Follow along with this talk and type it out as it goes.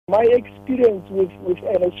My experience with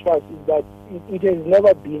NSFAS is that it has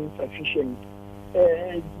never been sufficient.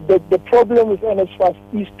 The problem with NSFAS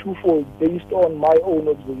is twofold based on my own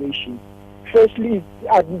observation. Firstly,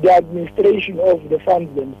 the administration of the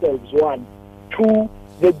funds themselves, one. Two,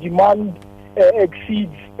 the demand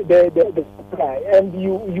exceeds the supply. And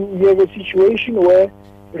you have a situation where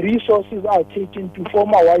resources are taken to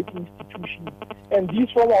former white institutions. And these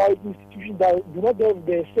former white institutions do not have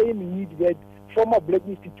the same need that former black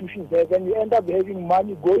institutions have. And you end up having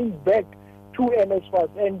money going back to NSFAS.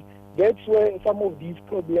 And that's where some of these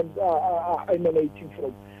problems are emanating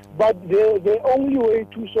from. But the only way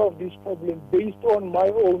to solve this problem, based on my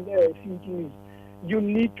own thinking, is you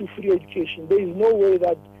need to free education. There is no way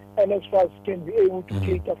that NSFAS can be able to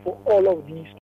cater for all of these